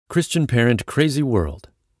Christian Parent Crazy World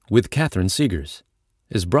with Catherine Seegers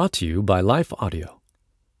is brought to you by Life Audio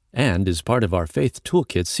and is part of our Faith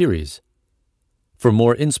Toolkit series. For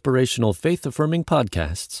more inspirational faith-affirming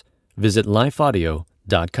podcasts, visit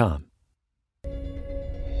lifeaudio.com.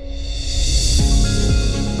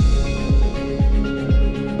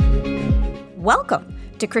 Welcome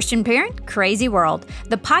to Christian Parent Crazy World,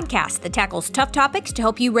 the podcast that tackles tough topics to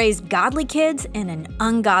help you raise godly kids in an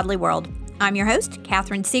ungodly world. I'm your host,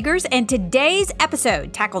 Catherine Seegers, and today's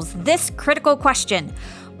episode tackles this critical question: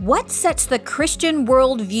 what sets the Christian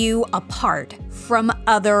worldview apart from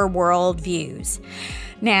other worldviews?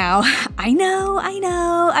 Now, I know,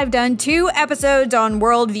 I've done 2 episodes on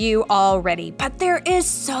worldview already, but there is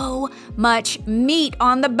so much meat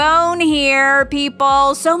on the bone here,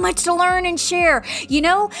 people. So much to learn and share. You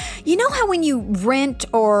know how when you rent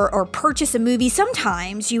or purchase a movie,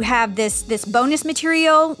 sometimes you have this bonus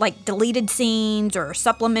material, like deleted scenes or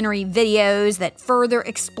supplementary videos that further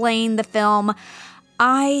explain the film.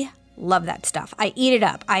 I love that stuff. I eat it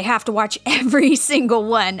up. I have to watch every single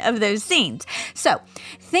one of those scenes. So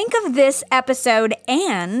think of this episode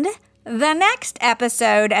and the next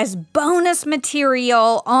episode as bonus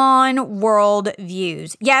material on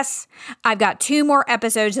worldviews. Yes, I've got 2 more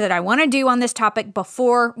episodes that I want to do on this topic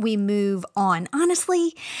before we move on.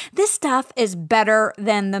 Honestly, this stuff is better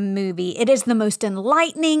than the movie. It is the most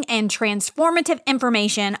enlightening and transformative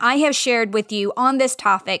information I have shared with you on this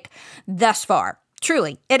topic thus far.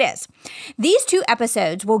 Truly, it is. These 2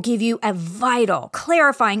 episodes will give you a vital,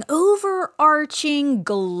 clarifying, overarching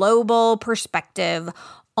global perspective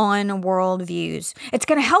on worldviews. It's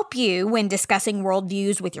going to help you when discussing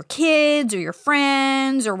worldviews with your kids or your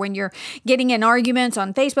friends or when you're getting in arguments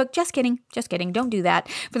on Facebook. Just kidding. Don't do that.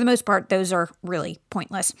 For the most part, those are really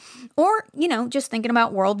pointless. Or, just thinking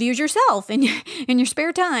about worldviews yourself in your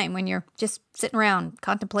spare time when you're just sitting around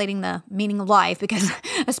contemplating the meaning of life, because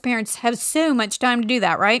us parents have so much time to do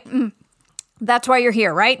that, right? That's why you're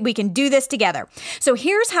here, right? We can do this together. So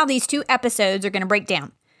here's how these 2 episodes are going to break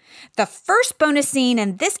down. The first bonus scene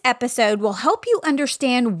in this episode will help you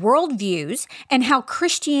understand worldviews and how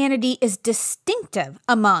Christianity is distinctive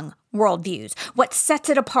among worldviews, what sets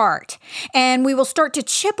it apart. And we will start to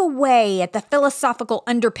chip away at the philosophical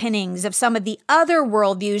underpinnings of some of the other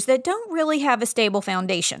worldviews that don't really have a stable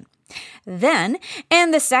foundation. Then,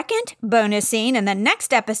 in the second bonus scene in the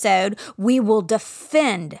next episode, we will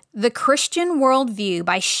defend the Christian worldview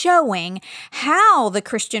by showing how the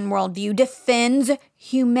Christian worldview defends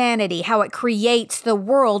humanity, how it creates the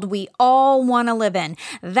world we all want to live in.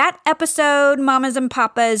 That episode, mamas and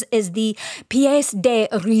papas, is the pièce de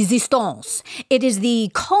résistance. It is the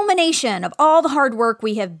culmination of all the hard work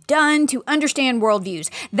we have done to understand worldviews.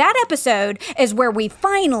 That episode is where we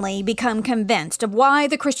finally become convinced of why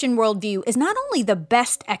the Christian worldview is not only the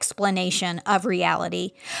best explanation of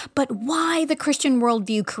reality, but why the Christian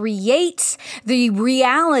worldview creates the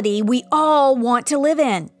reality we all want to live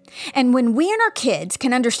in. And when we and our kids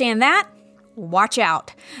can understand that, watch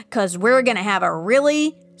out, because we're going to have a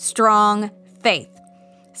really strong faith.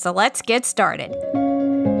 So let's get started.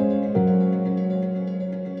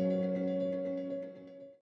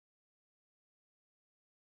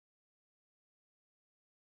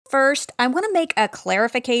 First, I want to make a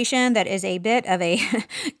clarification that is a bit of a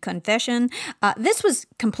confession. This was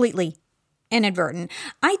completely inadvertent.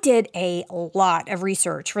 I did a lot of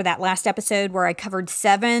research for that last episode where I covered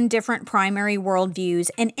 7 different primary worldviews.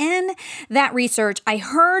 And in that research, I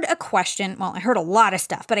heard a question. Well, I heard a lot of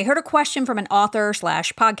stuff, but I heard a question from an author /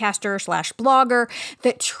 podcaster / blogger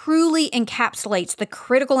that truly encapsulates the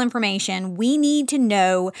critical information we need to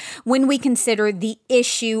know when we consider the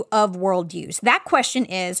issue of worldviews. That question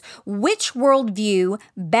is, which worldview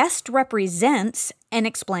best represents and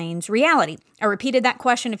explains reality? I repeated that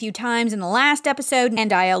question a few times in the last episode,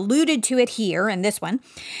 and I alluded to it here in this one.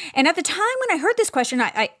 And at the time when I heard this question,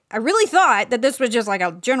 I really thought that this was just like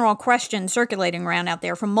a general question circulating around out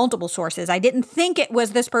there from multiple sources. I didn't think it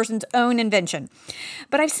was this person's own invention.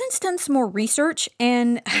 But I've since done some more research,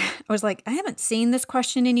 and I was like, I haven't seen this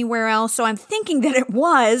question anywhere else, so I'm thinking that it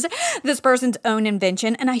was this person's own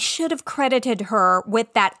invention, and I should have credited her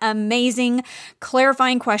with that amazing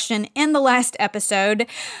clarifying question in the last episode.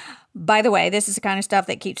 By the way, this is the kind of stuff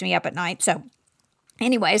that keeps me up at night. So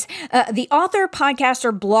anyways, the author,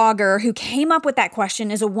 podcaster, blogger who came up with that question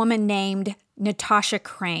is a woman named Natasha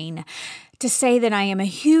Crain. To say that I am a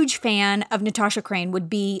huge fan of Natasha Crain would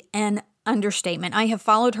be an understatement. I have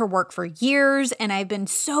followed her work for years, and I've been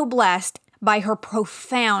so blessed by her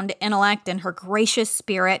profound intellect and her gracious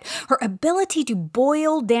spirit. Her ability to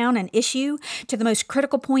boil down an issue to the most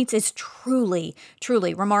critical points is truly,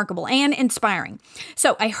 truly remarkable and inspiring.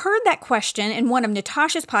 So I heard that question in one of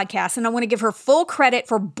Natasha's podcasts, and I want to give her full credit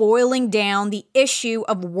for boiling down the issue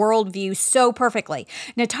of worldview so perfectly.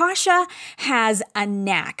 Natasha has a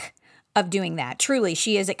knack of doing that. Truly,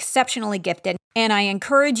 she is exceptionally gifted. And I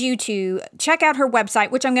encourage you to check out her website,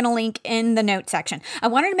 which I'm going to link in the notes section. I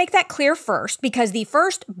wanted to make that clear first because the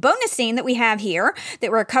first bonus scene that we have here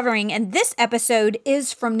that we're covering in this episode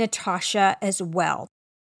is from Natasha as well.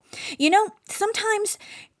 You know, sometimes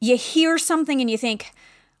you hear something and you think,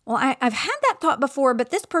 well, I've had that thought before, but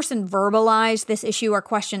this person verbalized this issue or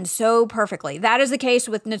question so perfectly. That is the case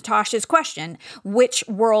with Natasha's question, which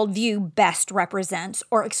worldview best represents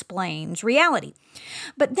or explains reality?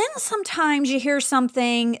 But then sometimes you hear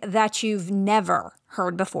something that you've never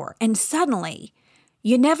heard before, and suddenly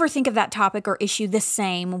you never think of that topic or issue the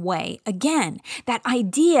same way again. That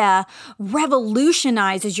idea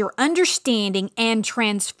revolutionizes your understanding and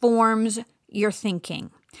transforms your thinking.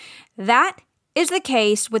 That is the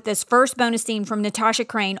case with this first bonus scene from Natasha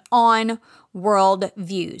Crain on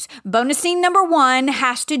worldviews. Bonus scene number 1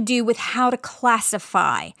 has to do with how to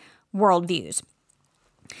classify worldviews.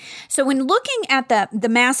 So when looking at the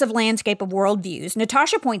massive landscape of worldviews,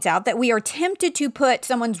 Natasha points out that we are tempted to put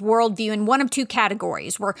someone's worldview in one of two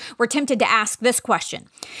categories. We're tempted to ask this question: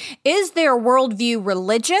 is their worldview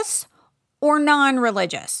religious or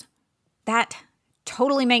non-religious? That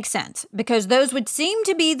totally makes sense because those would seem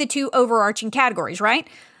to be the two overarching categories, right?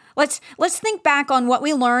 Let's think back on what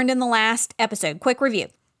we learned in the last episode. Quick review.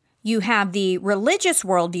 You have the religious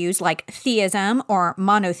worldviews like theism or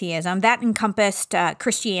monotheism. That encompassed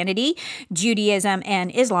Christianity, Judaism,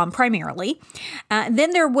 and Islam primarily.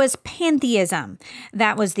 Then there was pantheism.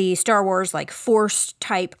 That was the Star Wars like Force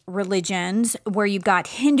type religions where you've got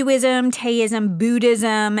Hinduism, Taoism,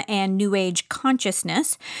 Buddhism, and New Age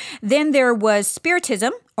consciousness. Then there was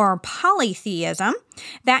spiritism or polytheism.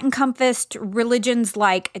 That encompassed religions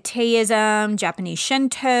like Taoism, Japanese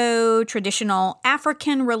Shinto, traditional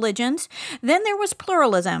African religions. Then there was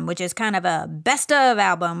pluralism, which is kind of a best of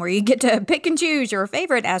album where you get to pick and choose your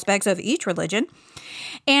favorite aspects of each religion.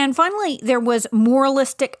 And finally, there was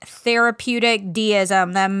moralistic therapeutic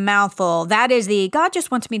deism, the mouthful. That is the God just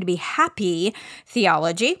wants me to be happy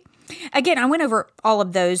theology. Again, I went over all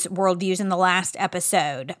of those worldviews in the last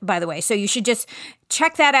episode, by the way, so you should just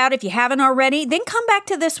check that out if you haven't already. Then come back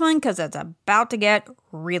to this one because it's about to get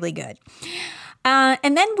really good.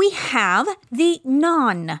 And then we have the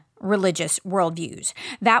non-religious worldviews.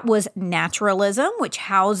 That was naturalism, which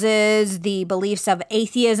houses the beliefs of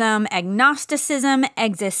atheism, agnosticism,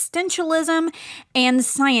 existentialism, and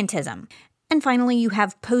scientism. And finally, you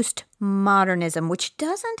have postmodernism, which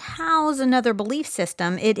doesn't house another belief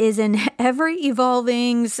system. It is an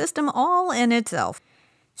ever-evolving system all in itself.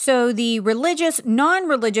 So the religious,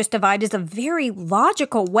 non-religious divide is a very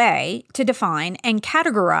logical way to define and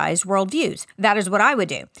categorize worldviews. That is what I would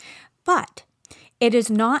do. But it is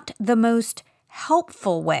not the most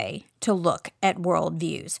helpful way to look at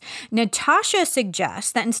worldviews. Natasha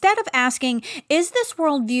suggests that instead of asking, is this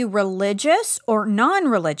worldview religious or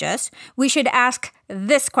non-religious, we should ask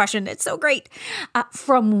this question. It's so great.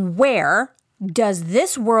 From where does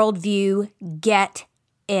this worldview get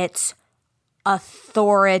its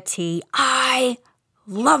authority? I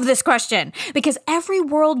love this question because every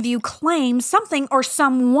worldview claims something or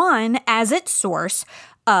someone as its source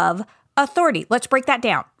of authority. Let's break that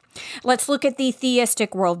down. Let's look at the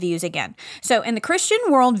theistic worldviews again. So in the Christian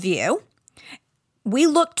worldview, we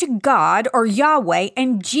look to God or Yahweh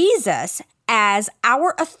and Jesus as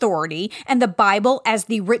our authority and the Bible as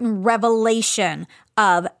the written revelation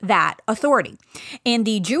of that authority. In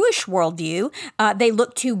the Jewish worldview, they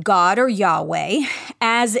look to God or Yahweh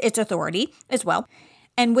as its authority as well.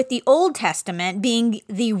 And with the Old Testament being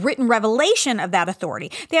the written revelation of that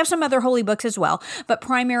authority. They have some other holy books as well, but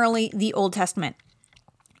primarily the Old Testament.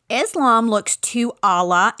 Islam looks to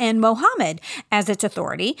Allah and Muhammad as its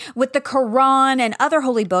authority, with the Quran and other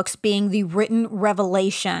holy books being the written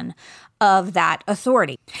revelation of that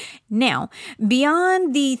authority. Now,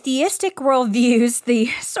 beyond the theistic worldviews, the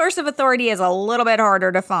source of authority is a little bit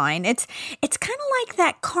harder to find. It's kind of like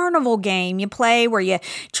that carnival game you play where you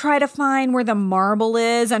try to find where the marble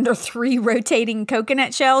is under 3 rotating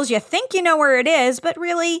coconut shells. You think you know where it is, but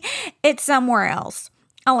really it's somewhere else.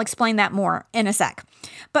 I'll explain that more in a sec.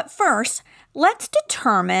 But first, let's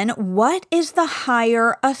determine what is the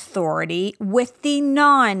higher authority with the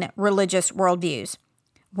non-religious worldviews.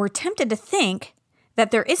 We're tempted to think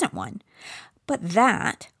that there isn't one, But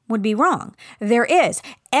that would be wrong. There is.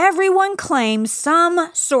 Everyone claims some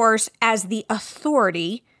source as the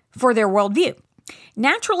authority for their worldview.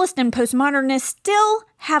 Naturalists and postmodernists still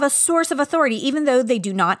have a source of authority, even though they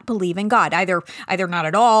do not believe in God, either not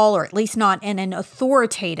at all, or at least not in an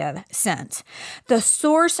authoritative sense. The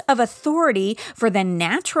source of authority for the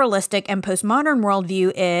naturalistic and postmodern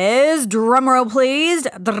worldview is, drumroll please,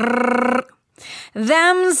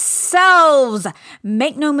 themselves.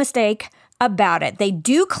 Make no mistake about it. They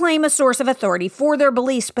do claim a source of authority for their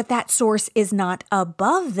beliefs, but that source is not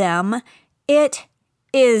above them. It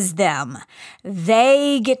is them.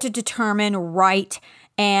 They get to determine right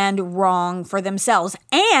and wrong for themselves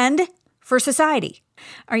and for society.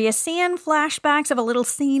 Are you seeing flashbacks of a little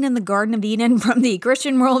scene in the Garden of Eden from the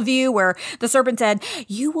Christian worldview where the serpent said,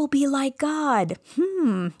 "You will be like God"?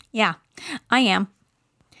 Yeah, I am.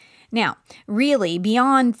 Now, really,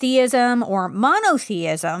 beyond theism or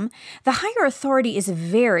monotheism, the higher authority is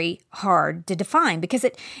very hard to define because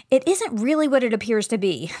it isn't really what it appears to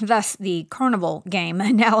be, thus the carnival game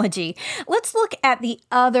analogy. Let's look at the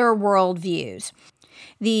other worldviews.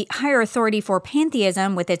 The higher authority for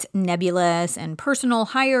pantheism with its nebulous and personal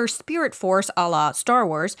higher spirit force a la Star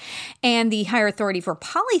Wars, and the higher authority for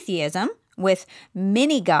polytheism with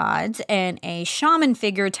many gods and a shaman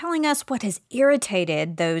figure telling us what has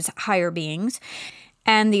irritated those higher beings,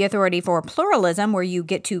 and the authority for pluralism, where you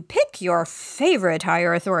get to pick your favorite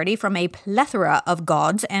higher authority from a plethora of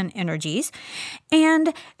gods and energies,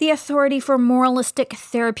 and the authority for moralistic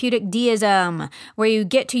therapeutic deism, where you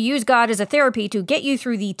get to use God as a therapy to get you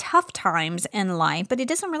through the tough times in life, but it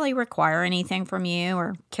doesn't really require anything from you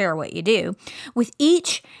or care what you do. With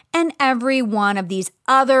each and every one of these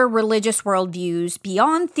other religious worldviews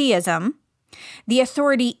beyond theism, the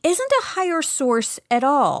authority isn't a higher source at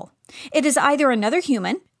all. It is either another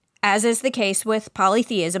human, as is the case with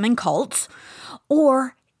polytheism and cults,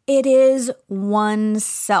 or it is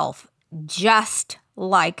oneself, just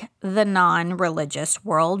like the non-religious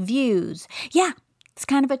worldviews. Yeah, it's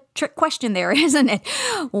kind of a trick question there, isn't it?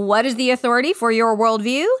 What is the authority for your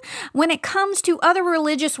worldview? When it comes to other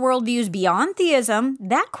religious worldviews beyond theism,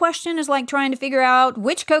 that question is like trying to figure out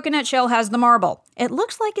which coconut shell has the marble. It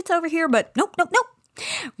looks like it's over here, but nope.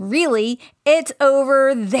 Really, it's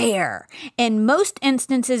over there. In most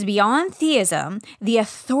instances beyond theism, the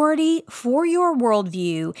authority for your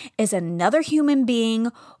worldview is another human being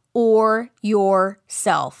or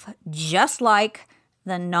yourself, just like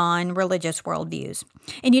the non-religious worldviews.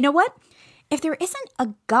 And you know what? If there isn't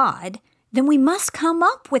a God, then we must come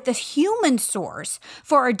up with a human source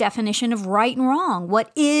for our definition of right and wrong, what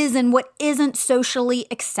is and what isn't socially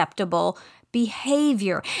acceptable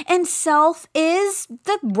behavior. And self is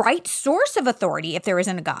the right source of authority if there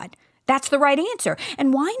isn't a God. That's the right answer.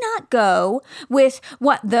 And why not go with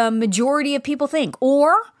what the majority of people think,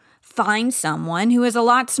 or find someone who is a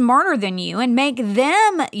lot smarter than you and make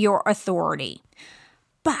them your authority?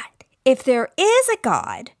 But if there is a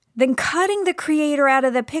God, then cutting the creator out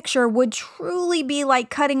of the picture would truly be like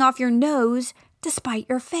cutting off your nose despite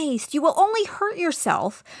your face. You will only hurt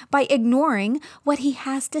yourself by ignoring what he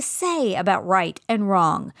has to say about right and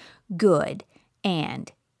wrong, good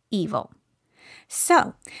and evil.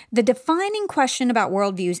 So, the defining question about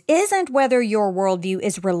worldviews isn't whether your worldview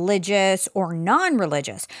is religious or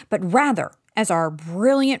non-religious, but rather, as our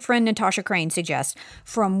brilliant friend Natasha Crain suggests,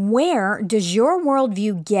 from where does your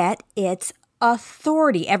worldview get its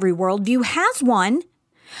authority? Every worldview has one,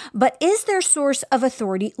 but is their source of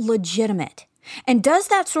authority legitimate? And does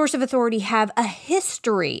that source of authority have a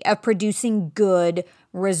history of producing good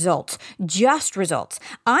results, just results?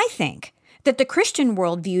 I think that the Christian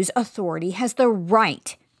worldview's authority has the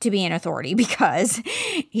right to be an authority because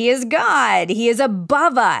he is God. He is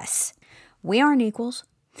above us. We aren't equals.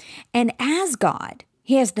 And as God,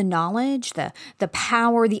 he has the knowledge, the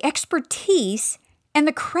power, the expertise, and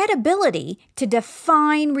the credibility to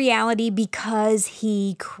define reality because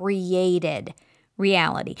he created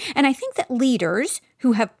reality. And I think that leaders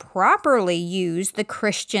who have properly used the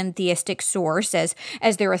Christian theistic source as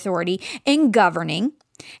their authority in governing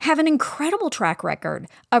have an incredible track record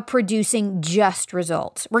of producing just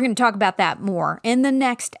results. We're going to talk about that more in the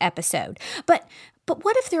next episode. But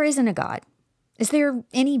what if there isn't a God? Is there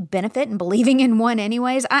any benefit in believing in one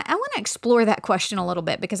anyways? I want to explore that question a little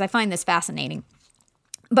bit because I find this fascinating.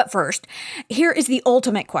 But first, here is the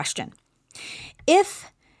ultimate question.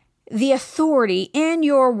 If the authority in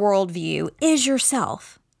your worldview is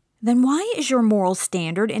yourself, then why is your moral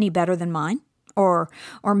standard any better than mine? Or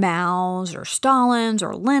Mao's, or Stalin's,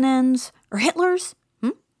 or Lenin's, or Hitler's?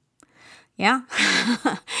 Yeah,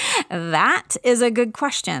 that is a good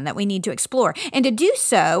question that we need to explore. And to do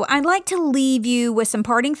so, I'd like to leave you with some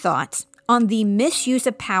parting thoughts on the misuse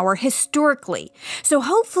of power historically. So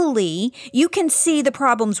hopefully you can see the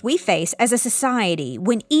problems we face as a society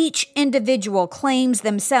when each individual claims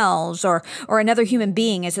themselves or another human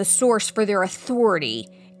being as a source for their authority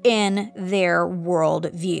in their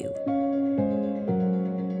worldview.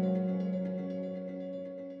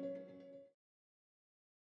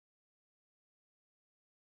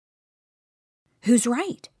 Who's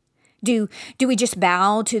right? Do we just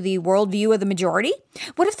bow to the worldview of the majority?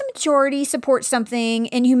 What if the majority supports something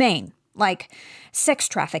inhumane, like sex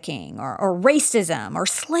trafficking or racism or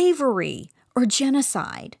slavery or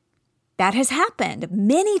genocide? That has happened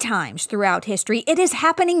many times throughout history. It is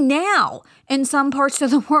happening now in some parts of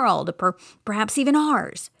the world, perhaps even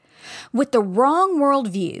ours. With the wrong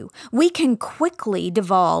worldview, we can quickly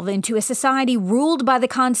devolve into a society ruled by the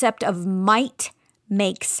concept of might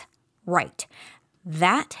makes right.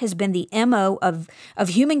 That has been the MO of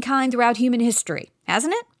humankind throughout human history,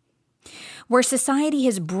 hasn't it? Where society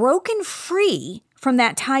has broken free from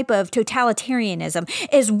that type of totalitarianism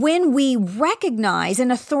is when we recognize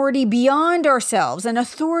an authority beyond ourselves, an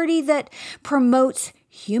authority that promotes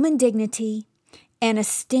human dignity and a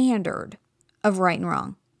standard of right and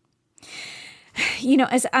wrong. You know,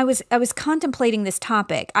 as I was contemplating this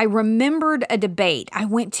topic, I remembered a debate I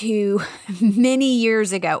went to many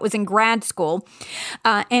years ago. It was in grad school,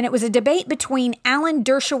 and it was a debate between Alan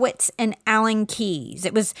Dershowitz and Alan Keyes.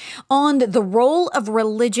 It was on the role of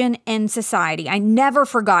religion in society. I never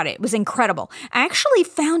forgot it. It was incredible. I actually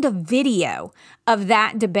found a video of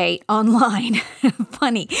that debate online.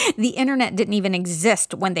 Funny, the internet didn't even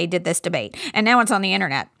exist when they did this debate, and now it's on the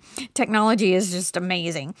internet. Technology is just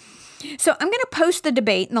amazing. So I'm going to post the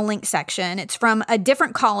debate in the link section. It's from a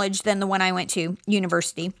different college than the one I went to,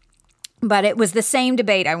 university, but it was the same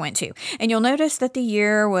debate I went to. And you'll notice that the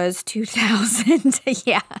year was 2000.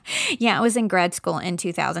 Yeah, I was in grad school in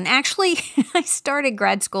 2000. Actually, I started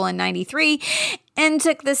grad school in 93 and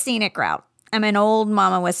took the scenic route. I'm an old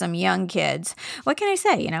mama with some young kids. What can I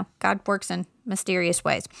say? You know, God works in mysterious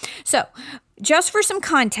ways. So, just for some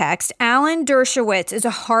context, Alan Dershowitz is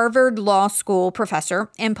a Harvard Law School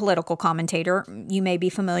professor and political commentator. You may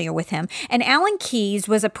be familiar with him. And Alan Keyes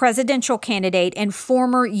was a presidential candidate and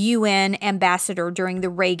former UN ambassador during the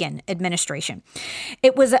Reagan administration.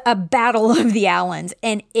 It was a battle of the Allens,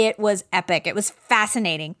 and it was epic. It was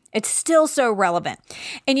fascinating. It's still so relevant.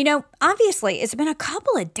 And you know, obviously, it's been a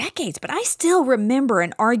couple of decades, but I still remember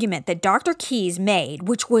an argument that Dr. Keyes made,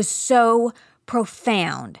 which was so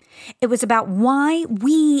profound. It was about why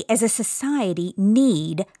we as a society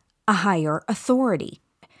need a higher authority.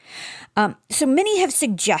 So many have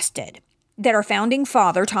suggested that our founding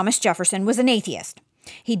father, Thomas Jefferson, was an atheist.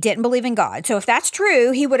 He didn't believe in God. So if that's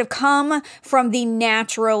true, he would have come from the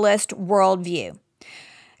naturalist worldview.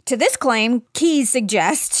 To this claim, Keyes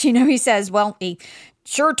suggests, he says, well, he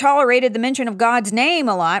sure tolerated the mention of God's name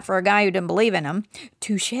a lot for a guy who didn't believe in him.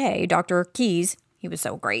 Touché, Dr. Keyes. He was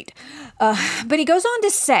so great. But he goes on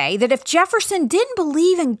to say that if Jefferson didn't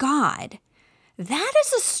believe in God, that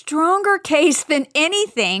is a stronger case than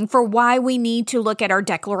anything for why we need to look at our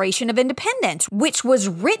Declaration of Independence, which was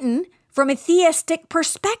written from a theistic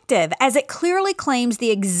perspective, as it clearly claims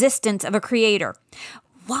the existence of a creator.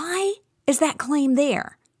 Why is that claim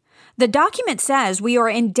there? The document says we are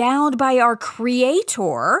endowed by our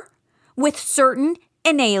creator with certain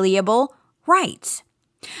inalienable rights.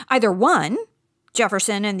 Either one,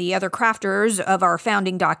 Jefferson and the other crafters of our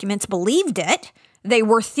founding documents believed it. They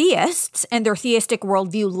were theists, and their theistic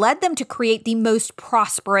worldview led them to create the most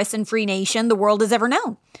prosperous and free nation the world has ever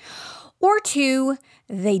known. Or two,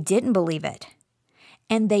 they didn't believe it,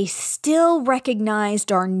 and they still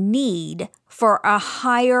recognized our need for a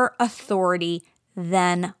higher authority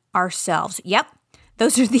than ourselves. Yep,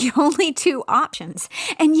 those are the only two options.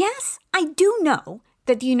 And yes, I do know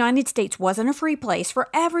that the United States wasn't a free place for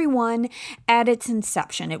everyone at its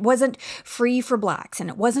inception. It wasn't free for blacks, and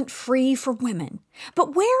it wasn't free for women.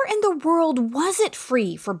 But where in the world was it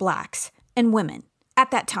free for blacks and women at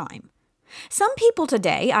that time? Some people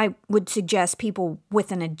today, I would suggest people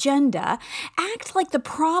with an agenda, act like the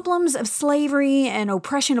problems of slavery and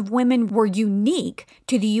oppression of women were unique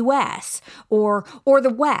to the U.S. or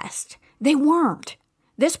the West. They weren't.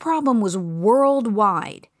 This problem was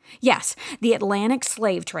worldwide. Yes, the Atlantic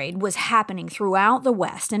slave trade was happening throughout the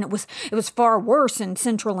West, and it was far worse in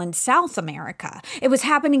Central and South America. It was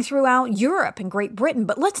happening throughout Europe and Great Britain.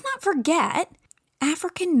 But let's not forget,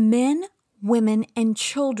 African men, women, and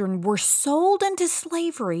children were sold into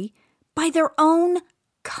slavery by their own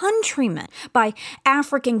countrymen, by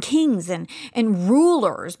African kings and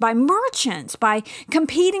rulers, by merchants, by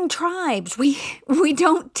competing tribes. We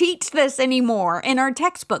don't teach this anymore in our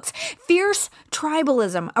textbooks. Fierce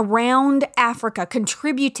tribalism around Africa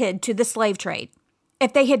contributed to the slave trade.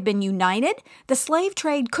 If they had been united, the slave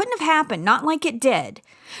trade couldn't have happened, not like it did.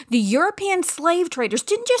 The European slave traders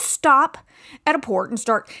didn't just stop at a port and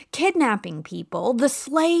start kidnapping people. The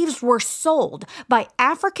slaves were sold by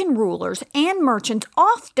African rulers and merchants,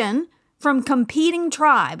 often from competing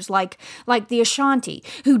tribes like the Ashanti,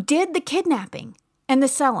 who did the kidnapping and the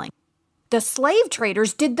selling. The slave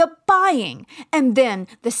traders did the buying and then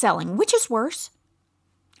the selling. Which is worse?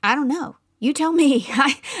 I don't know. You tell me.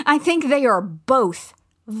 I think they are both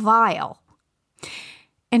vile.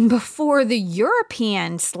 And before the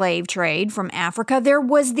European slave trade from Africa, there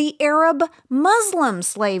was the Arab Muslim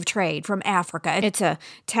slave trade from Africa. It's a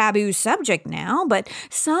taboo subject now, but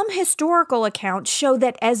some historical accounts show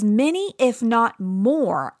that as many, if not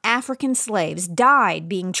more, African slaves died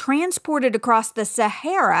being transported across the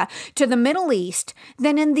Sahara to the Middle East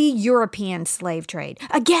than in the European slave trade.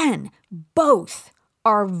 Again, both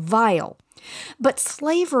are vile. But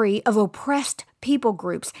slavery of oppressed people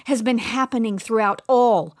groups has been happening throughout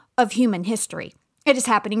all of human history. It is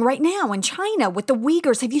happening right now in China with the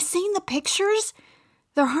Uyghurs. Have you seen the pictures?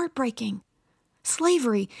 They're heartbreaking.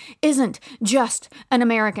 Slavery isn't just an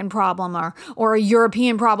American problem or a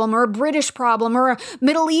European problem or a British problem or a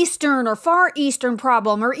Middle Eastern or Far Eastern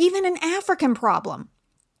problem or even an African problem.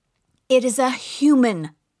 It is a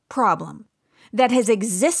human problem that has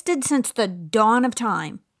existed since the dawn of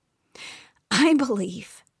time. I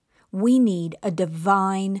believe we need a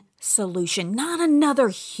divine solution, not another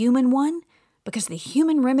human one, because the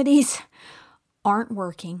human remedies aren't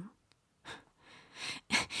working.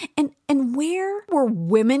 And where were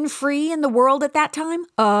women free in the world at that time?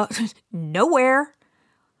 Nowhere.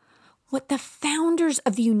 What the founders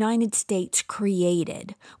of the United States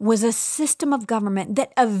created was a system of government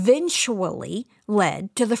that eventually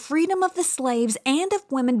led to the freedom of the slaves and of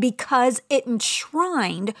women because it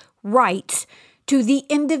enshrined rights to the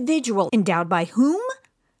individual, endowed by whom?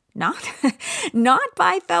 Not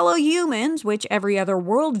by fellow humans, which every other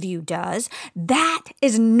worldview does. That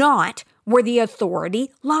is not where the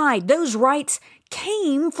authority lied. Those rights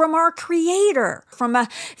came from our Creator, from a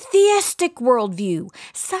theistic worldview.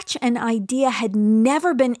 Such an idea had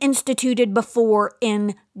never been instituted before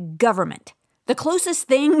in government. The closest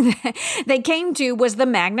thing they came to was the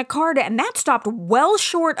Magna Carta, and that stopped well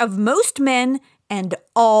short of most men and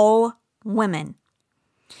all women.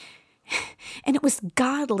 And it was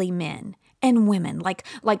godly men and women like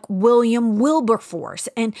William Wilberforce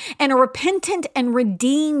and a repentant and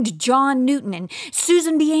redeemed John Newton and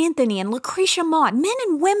Susan B. Anthony and Lucretia Mott, men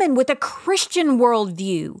and women with a Christian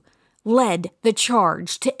worldview, led the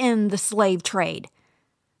charge to end the slave trade.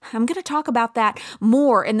 I'm going to talk about that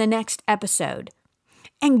more in the next episode.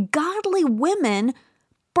 And godly women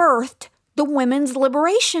birthed the women's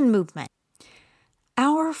liberation movement.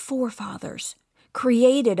 Our forefathers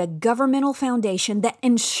created a governmental foundation that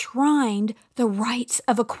enshrined the rights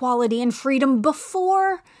of equality and freedom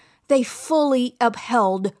before they fully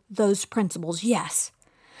upheld those principles, yes.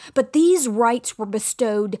 But these rights were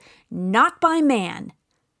bestowed not by man,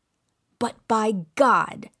 but by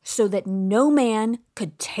God, so that no man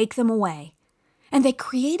could take them away. And they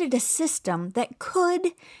created a system that could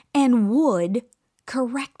and would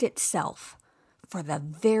correct itself for the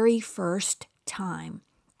very first time.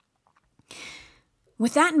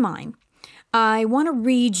 With that in mind, I want to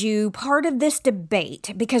read you part of this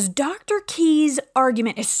debate because Dr. Key's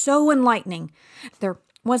argument is so enlightening. There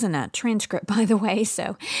wasn't a transcript, by the way,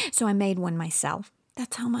 so I made one myself.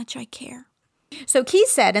 That's how much I care. So Key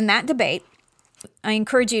said in that debate, I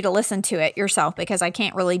encourage you to listen to it yourself because I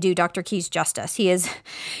can't really do Dr. Key's justice. He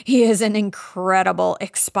is an incredible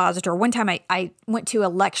expositor. One time I went to a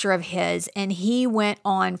lecture of his and he went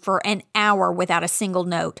on for an hour without a single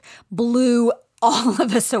note. Blew all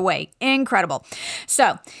of us away. Incredible.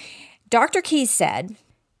 So Dr. Key said,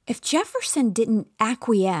 if Jefferson didn't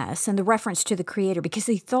acquiesce in the reference to the Creator because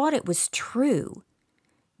he thought it was true,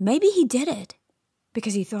 maybe he did it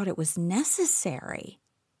because he thought it was necessary.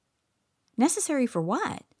 Necessary for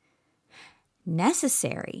what?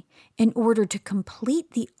 Necessary in order to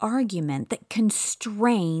complete the argument that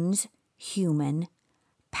constrains human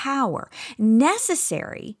power.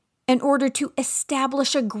 Necessary in order to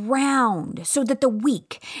establish a ground so that the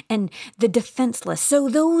weak and the defenseless, so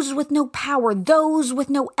those with no power, those with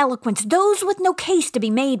no eloquence, those with no case to be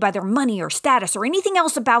made by their money or status or anything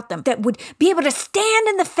else about them that would be able to stand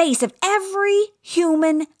in the face of every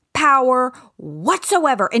human power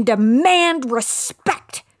whatsoever and demand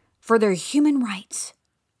respect for their human rights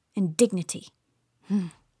and dignity.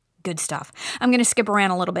 Good stuff. I'm going to skip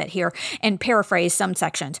around a little bit here and paraphrase some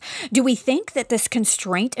sections. Do we think that this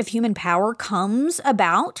constraint of human power comes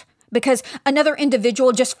about because another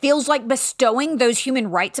individual just feels like bestowing those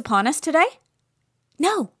human rights upon us today?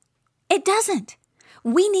 No, it doesn't.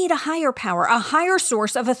 We need a higher power, a higher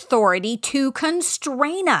source of authority to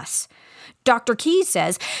constrain us. Dr. Keyes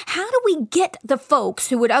says, how do we get the folks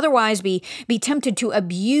who would otherwise be tempted to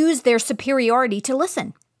abuse their superiority to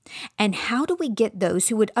listen? And how do we get those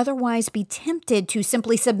who would otherwise be tempted to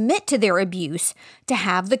simply submit to their abuse to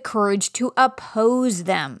have the courage to oppose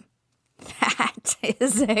them? That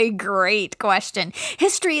is a great question.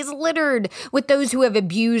 History is littered with those who have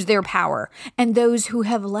abused their power and those who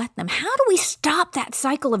have let them. How do we stop that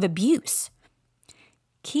cycle of abuse?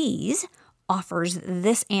 Keyes offers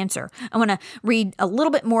this answer. I want to read a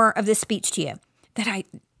little bit more of this speech to you that I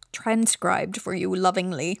transcribed for you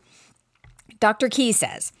lovingly. Dr. Keyes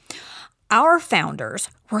says, our founders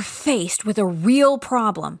were faced with a real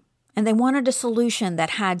problem, and they wanted a solution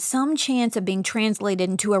that had some chance of being translated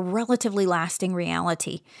into a relatively lasting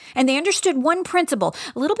reality. And they understood one principle,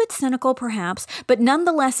 a little bit cynical perhaps, but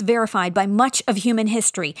nonetheless verified by much of human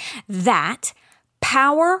history, that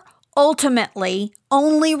power ultimately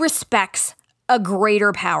only respects a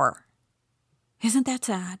greater power. Isn't that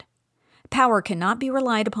sad? Power cannot be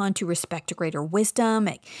relied upon to respect greater wisdom.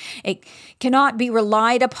 It cannot be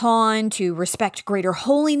relied upon to respect greater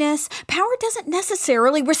holiness. Power doesn't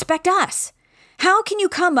necessarily respect us. How can you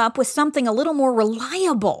come up with something a little more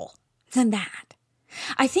reliable than that?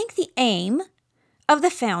 I think the aim of the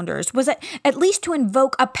founders was at least to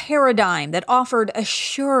invoke a paradigm that offered a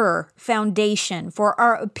sure foundation for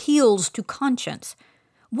our appeals to conscience.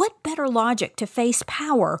 What better logic to face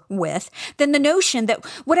power with than the notion that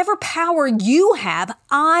whatever power you have,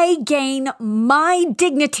 I gain my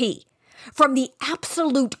dignity from the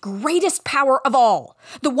absolute greatest power of all,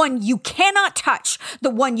 the one you cannot touch, the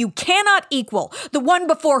one you cannot equal, the one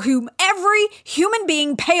before whom every human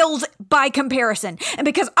being pales by comparison. And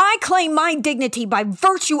because I claim my dignity by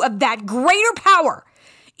virtue of that greater power,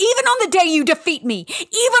 even on the day you defeat me,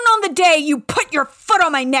 even on the day you put your foot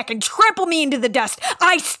on my neck and trample me into the dust,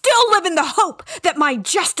 I still live in the hope that my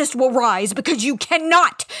justice will rise because you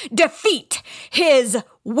cannot defeat his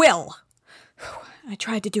will. I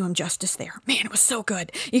tried to do him justice there. Man, it was so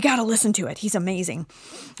good. You got to listen to it. He's amazing.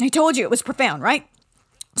 I told you it was profound, right?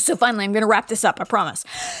 So finally, I'm going to wrap this up, I promise.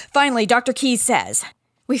 Finally, Dr. Keyes says,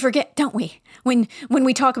 we forget, don't we, when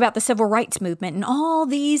we talk about the civil rights movement and all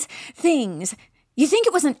these things. You think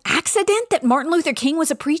it was an accident that Martin Luther King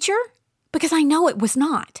was a preacher? Because I know it was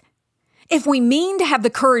not. If we mean to have the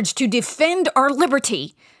courage to defend our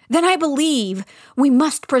liberty, then I believe we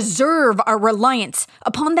must preserve our reliance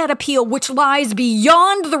upon that appeal which lies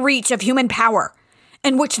beyond the reach of human power,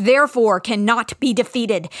 and which therefore cannot be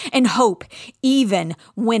defeated in hope, even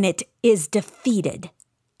when it is defeated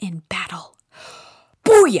in battle.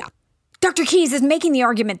 Booyah! Dr. Keyes is making the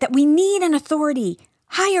argument that we need an authority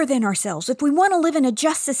higher than ourselves if we want to live in a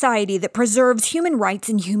just society that preserves human rights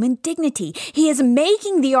and human dignity. He is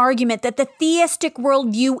making the argument that the theistic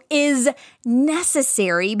worldview is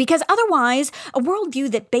necessary because otherwise a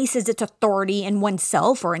worldview that bases its authority in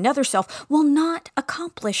oneself or another self will not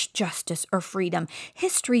accomplish justice or freedom.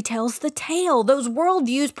 History tells the tale. Those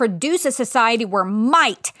worldviews produce a society where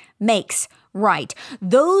might makes right.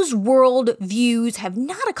 Those worldviews have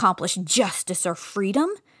not accomplished justice or freedom.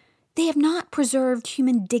 They have not preserved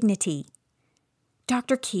human dignity.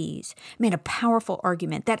 Dr. Keyes made a powerful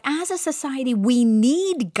argument that as a society, we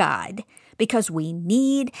need God because we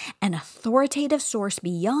need an authoritative source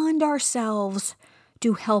beyond ourselves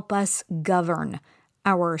to help us govern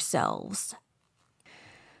ourselves.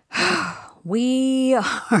 We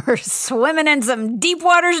are swimming in some deep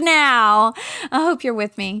waters now. I hope you're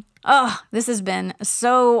with me. Oh, this has been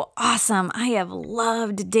so awesome. I have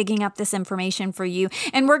loved digging up this information for you,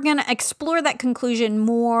 and we're going to explore that conclusion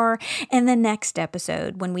more in the next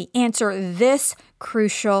episode when we answer this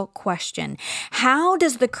crucial question. How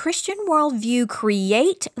does the Christian worldview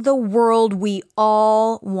create the world we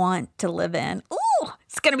all want to live in? Ooh,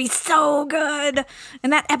 it's going to be so good.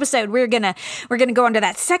 In that episode, we're going to go into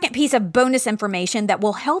that second piece of bonus information that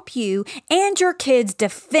will help you and your kids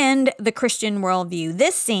defend the Christian worldview.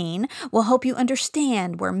 This scene will help you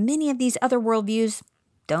understand where many of these other worldviews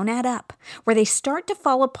don't add up, where they start to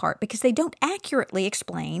fall apart because they don't accurately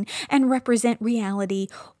explain and represent reality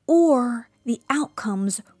or the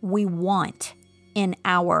outcomes we want in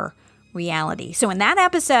our reality. So in that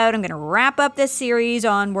episode, I'm going to wrap up this series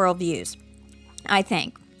on worldviews. I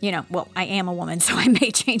think Well, I am a woman, so I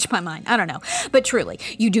may change my mind. I don't know. But truly,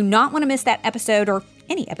 you do not want to miss that episode, or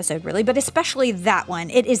any episode really, but especially that one.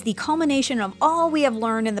 It is the culmination of all we have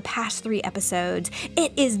learned in the past 3 episodes.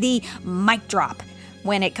 It is the mic drop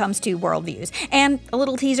when it comes to worldviews. And a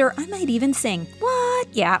little teaser, I might even sing. What?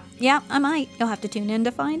 Yeah, I might. You'll have to tune in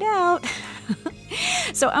to find out.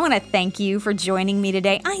 So I want to thank you for joining me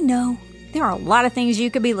today. I know there are a lot of things you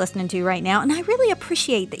could be listening to right now, and I really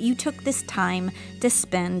appreciate that you took this time to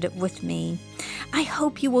spend with me. I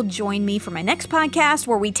hope you will join me for my next podcast,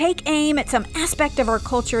 where we take aim at some aspect of our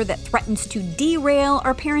culture that threatens to derail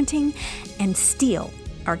our parenting and steal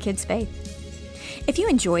our kids' faith. If you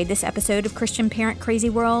enjoyed this episode of Christian Parent Crazy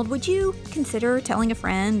World, would you consider telling a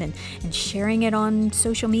friend and sharing it on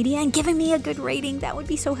social media and giving me a good rating? That would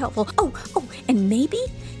be so helpful. Oh, and maybe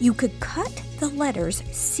you could cut the letters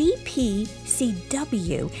CPCW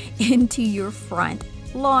into your front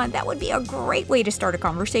lawn. That would be a great way to start a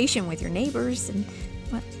conversation with your neighbors. And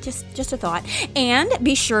well, just a thought. And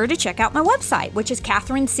be sure to check out my website, which is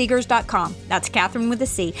CatherineSeegers.com. That's Catherine with a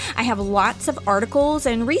C. I have lots of articles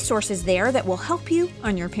and resources there that will help you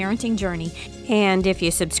on your parenting journey. And if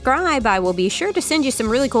you subscribe, I will be sure to send you some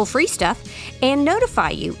really cool free stuff and notify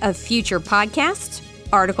you of future podcasts,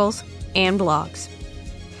 articles, and blogs.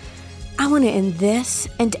 I want to end this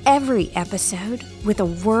and every episode with a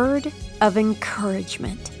word of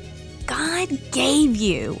encouragement. God gave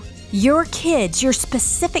you your kids, your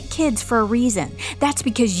specific kids, for a reason. That's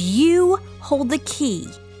because you hold the key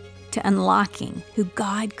to unlocking who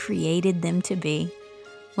God created them to be.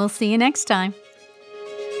 We'll see you next time.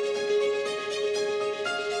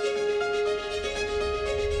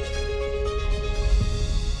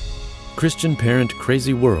 Christian Parent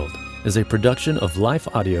Crazy World is a production of Life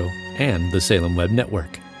Audio and the Salem Web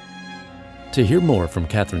Network. To hear more from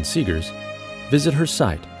Catherine Seegers, visit her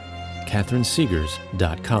site,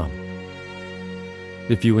 CatherineSeegers.com.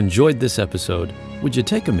 If you enjoyed this episode, would you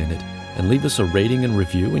take a minute and leave us a rating and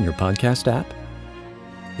review in your podcast app?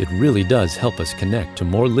 It really does help us connect to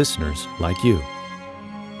more listeners like you.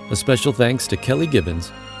 A special thanks to Kelly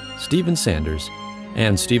Gibbons, Stephen Sanders,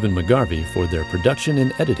 and Stephen McGarvey for their production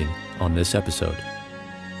and editing on this episode.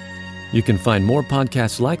 You can find more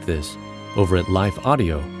podcasts like this over at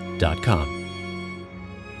lifeaudio.com.